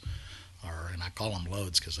loads, and I call them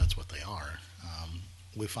loads because that's what they are,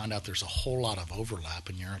 we find out there's a whole lot of overlap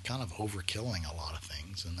and you're kind of overkilling a lot of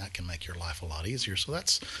things, and that can make your life a lot easier. So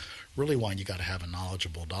that's really why you got to have a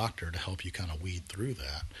knowledgeable doctor to help you kind of weed through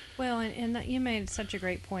that. Well, and that you made such a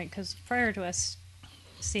great point, because prior to us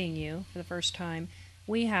seeing you for the first time,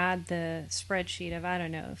 we had the spreadsheet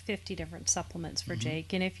of, 50 different supplements for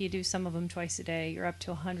Jake. And if you do some of them twice a day, you're up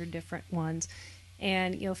to 100 different ones.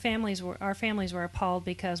 And, our families were appalled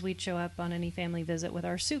because we'd show up on any family visit with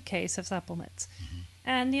our suitcase of supplements.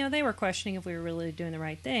 And, they were questioning if we were really doing the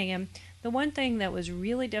right thing. And the one thing that was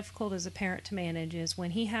really difficult as a parent to manage is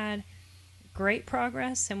when he had great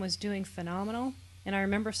progress and was doing phenomenal, and I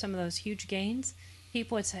remember some of those huge gains,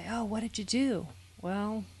 people would say, "Oh, what did you do?"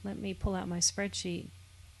 Well, let me pull out my spreadsheet.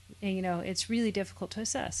 And, it's really difficult to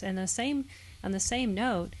assess. And on the same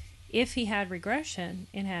note, if he had regression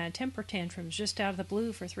and had temper tantrums just out of the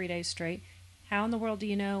blue for 3 days straight, how in the world do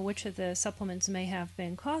you know which of the supplements may have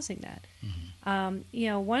been causing that?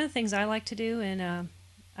 One of the things I like to do, and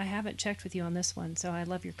I haven't checked with you on this one, so I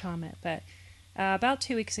love your comment, but about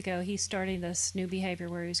 2 weeks ago, he started this new behavior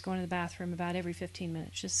where he was going to the bathroom about every 15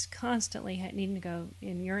 minutes, just constantly needing to go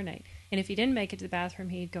and urinate. And if he didn't make it to the bathroom,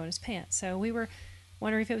 he'd go in his pants. So we were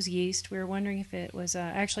wondering if it was yeast. We were wondering if it was,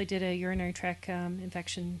 actually did a urinary tract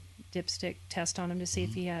infection dipstick test on him to see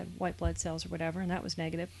if he had white blood cells or whatever, and that was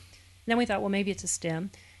negative. And then we thought, well, maybe it's a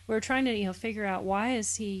stem. We were trying to, figure out why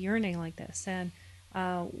is he urinating like this. And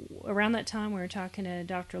around that time, we were talking to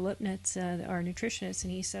Dr. Lipnitz, our nutritionist,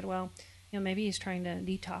 and he said, well, maybe he's trying to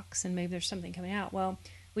detox and maybe there's something coming out. Well,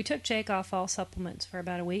 we took Jake off all supplements for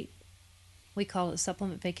about a week. We call it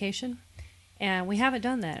supplement vacation. And we haven't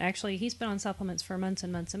done that. Actually, he's been on supplements for months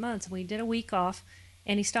and months and months. We did a week off,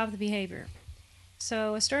 and he stopped the behavior.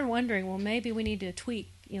 So I started wondering, well, maybe we need to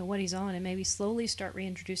tweak, what he's on, and maybe slowly start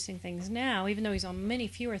reintroducing things now, even though he's on many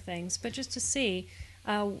fewer things, but just to see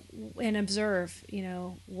and observe,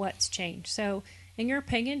 what's changed. So, in your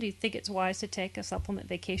opinion, do you think it's wise to take a supplement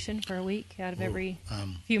vacation for a week out of every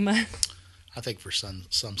few months? I think for some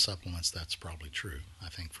supplements that's probably true. I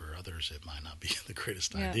think for others it might not be the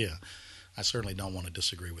greatest idea. I certainly don't want to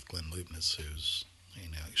disagree with Glenn Lupnitz, who's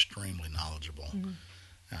extremely knowledgeable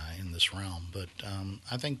in this realm. But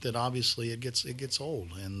I think that obviously it gets old,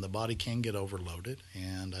 and the body can get overloaded,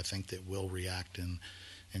 and I think that we'll react in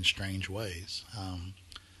strange ways.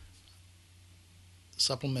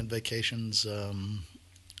 Supplement vacations,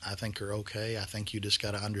 I think, are okay. I think you just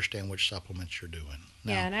got to understand which supplements you're doing.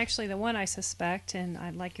 Now, and actually the one I suspect, and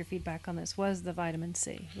I'd like your feedback on this, was the vitamin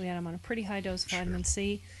C. We had him on a pretty high dose of vitamin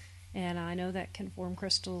C, and I know that can form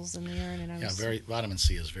crystals in the urine. And vitamin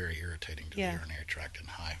C is very irritating to the urinary tract in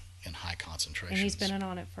high concentrations. And he's been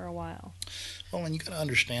on it for a while. Well, and you got to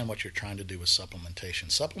understand what you're trying to do with supplementation.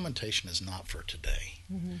 Supplementation is not for today.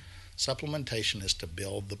 Mm-hmm. Supplementation is to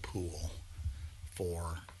build the pool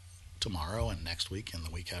for tomorrow and next week and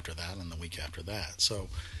the week after that and the week after that. So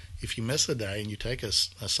if you miss a day and you take a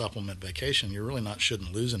supplement vacation, you really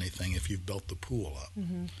shouldn't lose anything if you've built the pool up.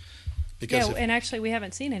 Mm-hmm. And actually we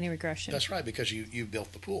haven't seen any regression. That's right, because you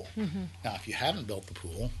built the pool. Mm-hmm. Now, if you haven't built the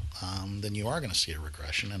pool, then you are going to see a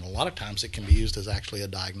regression, and a lot of times it can be used as actually a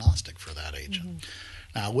diagnostic for that agent. Mm-hmm.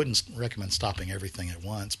 Now, I wouldn't recommend stopping everything at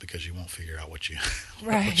once because you won't figure out what you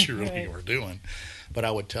really were doing. But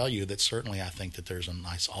I would tell you that certainly I think that there's a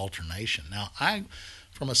nice alternation. Now,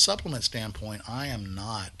 from a supplement standpoint, I am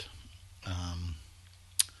not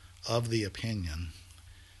of the opinion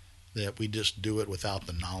that we just do it without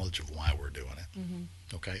the knowledge of why we're doing it.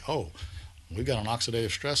 Mm-hmm. Okay, we've got an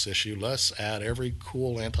oxidative stress issue. Let's add every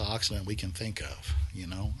cool antioxidant we can think of.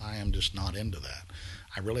 I am just not into that.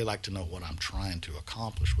 I really like to know what I'm trying to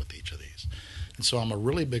accomplish with each of these. And so I'm a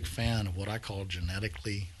really big fan of what I call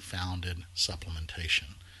genetically founded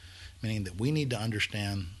supplementation, meaning that we need to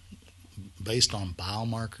understand, based on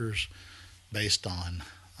biomarkers, based on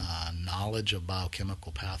knowledge of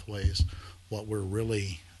biochemical pathways, what we're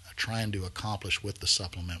really trying to accomplish with the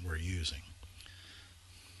supplement we're using.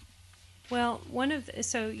 Well,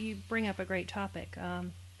 so you bring up a great topic,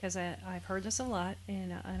 because I've heard this a lot,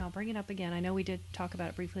 and I'll bring it up again. I know we did talk about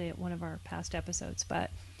it briefly at one of our past episodes,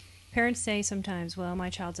 but parents say sometimes, well,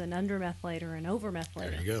 my child's an undermethylator or an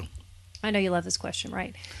overmethylator. There you go. I know you love this question,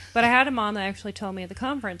 right? But I had a mom that actually told me at the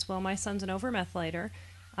conference, well, my son's an overmethylator.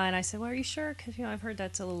 And I said, well, are you sure? Because, I've heard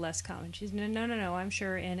that's a little less common. She said, no, I'm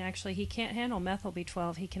sure. And actually, he can't handle methyl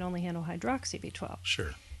B12. He can only handle hydroxy B12.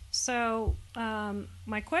 Sure. So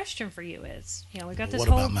my question for you is, we got this What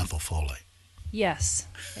about methylfolate? Yes,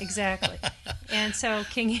 exactly. And so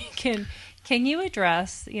can you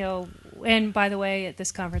address, and by the way, at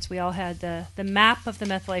this conference, we all had the map of the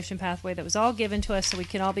methylation pathway that was all given to us so we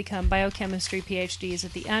can all become biochemistry PhDs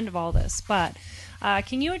at the end of all this. But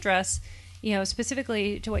can you address,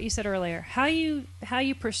 specifically to what you said earlier, how you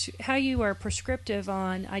are prescriptive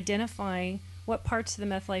on identifying what parts of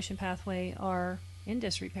the methylation pathway are in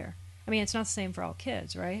disrepair? I mean, it's not the same for all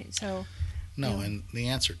kids, right? So no, and the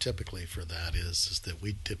answer typically for that is that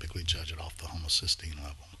we typically judge it off the homocysteine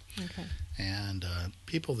level. Okay. And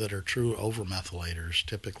people that are true overmethylators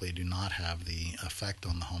typically do not have the effect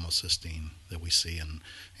on the homocysteine that we see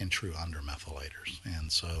in true undermethylators.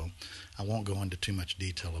 And so I won't go into too much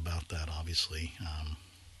detail about that, obviously,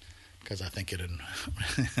 because I think it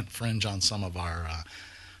infringe on some of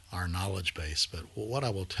our knowledge base. But what I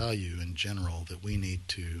will tell you in general, that we need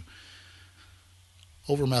to,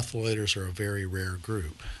 overmethylators are a very rare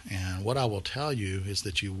group. And what I will tell you is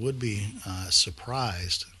that you would be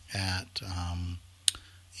surprised at,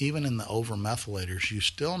 even in the overmethylators, you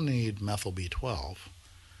still need methyl B12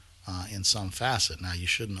 in some facet. Now, you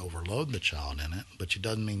shouldn't overload the child in it, but it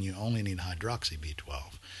doesn't mean you only need hydroxy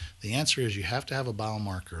B12. The answer is you have to have a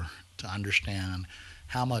biomarker to understand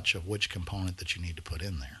how much of which component that you need to put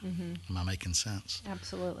in there. Mm-hmm. Am I making sense?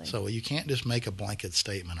 Absolutely. So you can't just make a blanket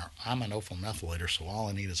statement, or I'm an overmethylator, so all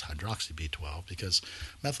I need is hydroxy B12, because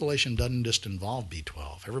methylation doesn't just involve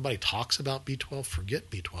B12. Everybody talks about B12, forget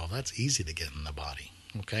B12. That's easy to get in the body.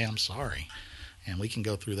 Okay, I'm sorry. And we can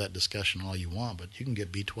go through that discussion all you want, but you can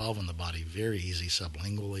get B12 in the body very easy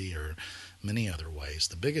sublingually or many other ways.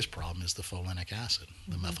 The biggest problem is the folinic acid,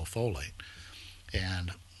 the mm-hmm. methylfolate.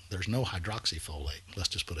 And there's no hydroxyfolate. Let's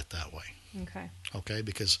just put it that way. Okay,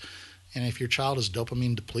 because, and if your child is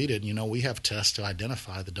dopamine depleted, we have tests to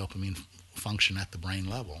identify the dopamine function at the brain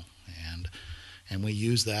level. And we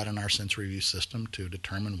use that in our sensory review system to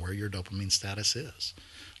determine where your dopamine status is.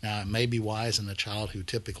 Now, it may be wise in a child who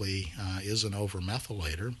typically is an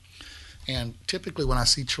overmethylator. And typically when I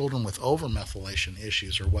see children with overmethylation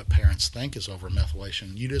issues, or what parents think is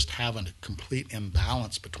overmethylation, you just have a complete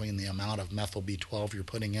imbalance between the amount of methyl B12 you're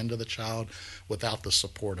putting into the child without the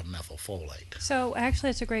support of methylfolate. So actually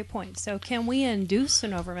that's a great point. So can we induce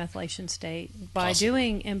an overmethylation state by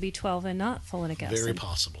doing MB12 and not folinic acid? Very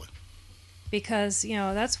possibly. Because,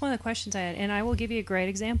 that's one of the questions I had, and I will give you a great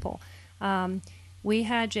example. We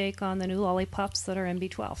had Jake on the new lollipops that are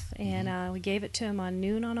MB12, and we gave it to him on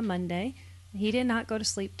noon on a Monday. He did not go to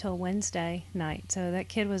sleep till Wednesday night, so that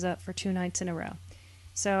kid was up for 2 nights in a row.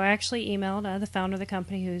 So I actually emailed the founder of the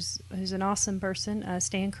company, who's an awesome person,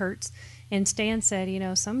 Stan Kurtz, and Stan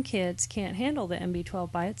said, some kids can't handle the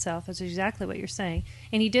MB12 by itself. That's exactly what you're saying.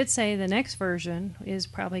 And he did say the next version is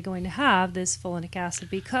probably going to have this folinic acid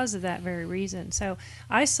because of that very reason. So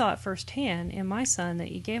I saw it firsthand in my son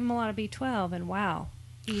that you gave him a lot of B12, and wow,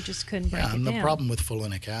 he just couldn't break it down. And the problem with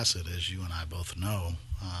folinic acid, as you and I both know,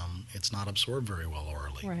 it's not absorbed very well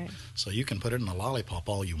orally. Right. So you can put it in a lollipop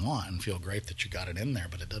all you want and feel great that you got it in there,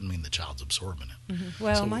 but it doesn't mean the child's absorbing it. Mm-hmm.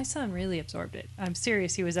 Well, my son really absorbed it. I'm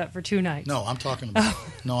serious. He was up for 2 nights. No, I'm talking about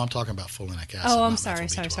folinic acid. Oh, I'm sorry.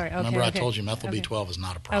 Okay, Remember, I told you methyl B12 is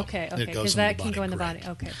not a problem. Okay, it goes because that can go in the correct.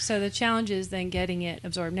 body. Okay, so the challenge is then getting it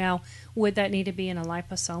absorbed. Now, would that need to be in a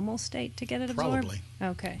liposomal state to get it absorbed? Probably.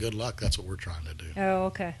 Okay. Good luck. That's what we're trying to do. Oh,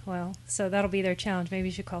 okay. Well, so that'll be their challenge. Maybe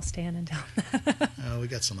you should call Stan and tell him that. We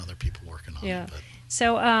got some other people working on it. But.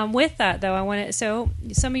 So with that, though, so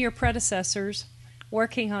some of your predecessors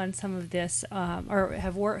working on some of this,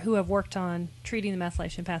 or who have worked on treating the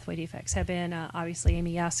methylation pathway defects, have been obviously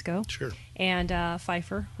Amy Yasko, sure, and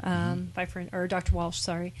Pfeiffer, Pfeiffer, or Dr. Walsh,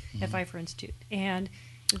 sorry, at Pfeiffer Institute, and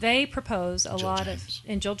they propose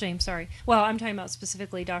and Jill James, sorry. Well, I'm talking about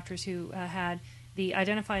specifically doctors who had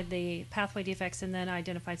identified the pathway defects and then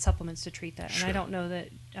identified supplements to treat that. Sure. And I don't know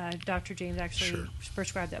that Dr. James actually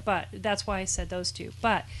prescribed that, but that's why I said those two.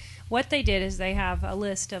 But what they did is they have a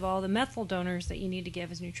list of all the methyl donors that you need to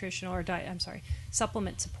give as nutritional or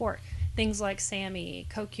supplement support. Things like SAMe,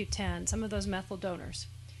 CoQ10, some of those methyl donors.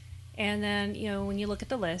 And then, when you look at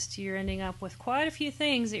the list, you're ending up with quite a few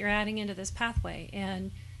things that you're adding into this pathway.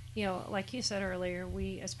 And like you said earlier,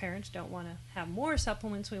 we as parents don't want to have more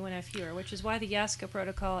supplements, we want to have fewer, which is why the YASCA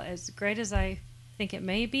protocol, as great as I think it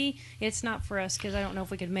may be, it's not for us because I don't know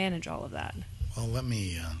if we could manage all of that. Well, let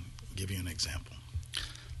me give you an example.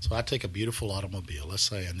 So I take a beautiful automobile, let's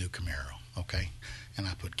say a new Camaro, okay, and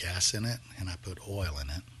I put gas in it and I put oil in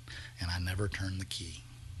it and I never turn the key,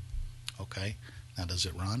 okay? Now, does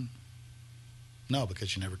it run? No,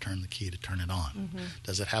 because you never turn the key to turn it on. Mm-hmm.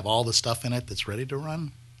 Does it have all the stuff in it that's ready to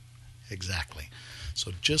run? Exactly.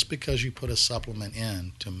 So just because you put a supplement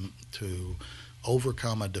in to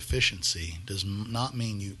overcome a deficiency does not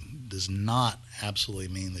absolutely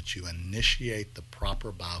mean that you initiate the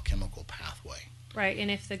proper biochemical pathway. Right,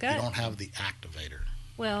 and if the gut... You don't have the activator.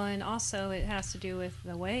 Well, and also it has to do with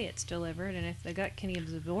the way it's delivered and if the gut can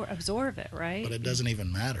absorb it, right? But it doesn't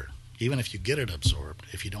even matter. Even if you get it absorbed,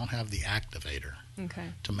 if you don't have the activator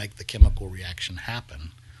to make the chemical reaction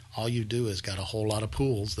happen, all you do is got a whole lot of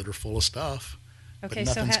pools that are full of stuff, but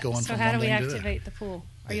nothing's going from one thing to the other. So how do we activate the pool?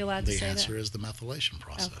 Are you allowed to say that? The answer is the methylation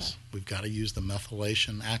process. Okay. We've got to use the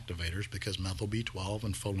methylation activators because methyl B12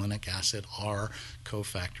 and folinic acid are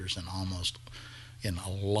cofactors in a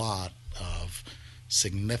lot of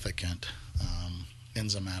significant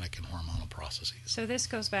enzymatic and hormonal processes. So this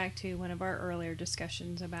goes back to one of our earlier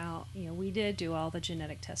discussions about, we did do all the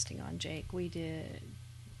genetic testing on Jake. We did...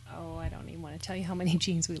 I don't even want to tell you how many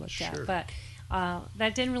genes we looked at, but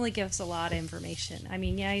that didn't really give us a lot of information. I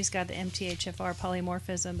mean, he's got the MTHFR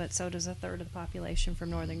polymorphism, but so does a third of the population from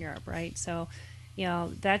Northern Europe, right? So,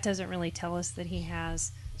 that doesn't really tell us that he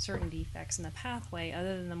has certain defects in the pathway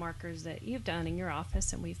other than the markers that you've done in your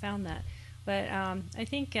office, and we found that. But I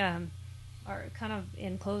think our kind of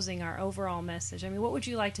in closing, our overall message, I mean, what would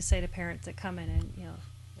you like to say to parents that come in and,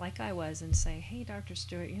 like I was, and say, hey, Dr.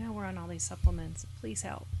 Stewart, we're on all these supplements. Please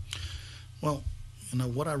help. Well,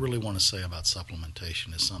 what I really want to say about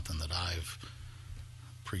supplementation is something that I've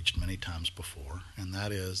preached many times before, and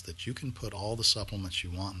that is that you can put all the supplements you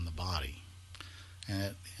want in the body,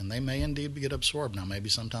 and they may indeed get absorbed. Now, maybe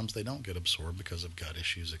sometimes they don't get absorbed because of gut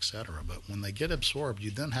issues, etc., but when they get absorbed, you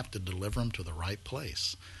then have to deliver them to the right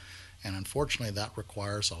place. And unfortunately, that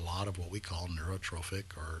requires a lot of what we call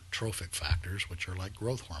neurotrophic or trophic factors, which are like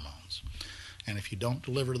growth hormones. And if you don't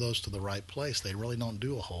deliver those to the right place, they really don't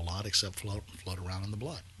do a whole lot except float around in the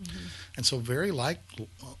blood. Mm-hmm. And so very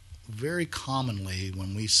very commonly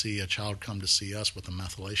when we see a child come to see us with a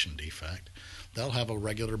methylation defect, they'll have a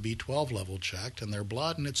regular B12 level checked in their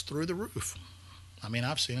blood, and it's through the roof. I mean,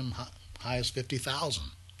 I've seen them high as 50,000.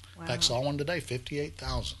 Wow. In fact, saw one today,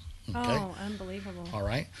 58,000. Okay? Oh, unbelievable. All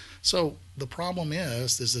right. So the problem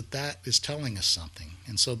is that is telling us something.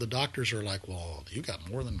 And so the doctors are like, well, you got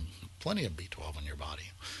more than plenty of B12 in your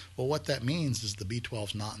body. Well, what that means is the B12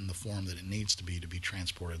 is not in the form that it needs to be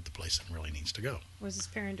transported to the place it really needs to go. Was this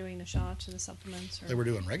parent doing the shots or the supplements? Or? They were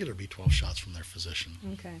doing regular B12 shots from their physician.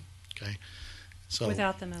 Okay. Okay. So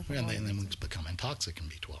without the methylation. And then we become intoxic in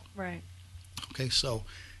B12. Right. Okay. So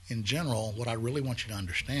in general, what I really want you to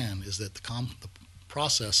understand is that the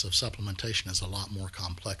process of supplementation is a lot more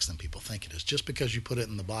complex than people think it is. Just because you put it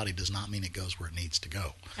in the body does not mean it goes where it needs to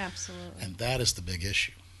go. Absolutely. And that is the big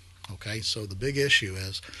issue. Okay, so the big issue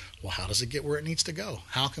is, well, how does it get where it needs to go?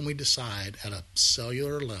 How can we decide at a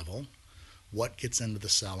cellular level what gets into the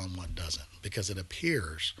cell and what doesn't? Because it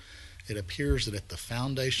appears that at the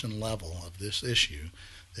foundation level of this issue,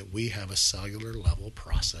 that we have a cellular level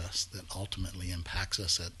process that ultimately impacts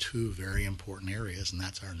us at two very important areas, and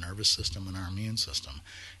that's our nervous system and our immune system.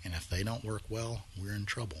 And if they don't work well, we're in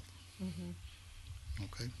trouble. Mm-hmm.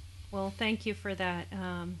 Okay. Well, thank you for that.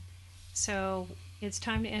 So it's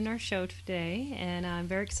time to end our show today, and I'm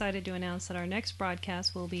very excited to announce that our next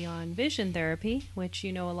broadcast will be on vision therapy, which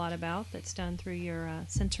you know a lot about. That's done through your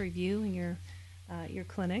sensory view in your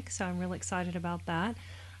clinic. So I'm really excited about that.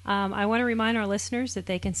 I want to remind our listeners that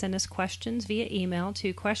they can send us questions via email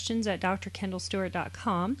to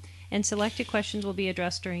questions@drkendallstewart.com, and selected questions will be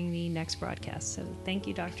addressed during the next broadcast. So thank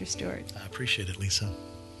you, Dr. Stewart. I appreciate it, Lisa.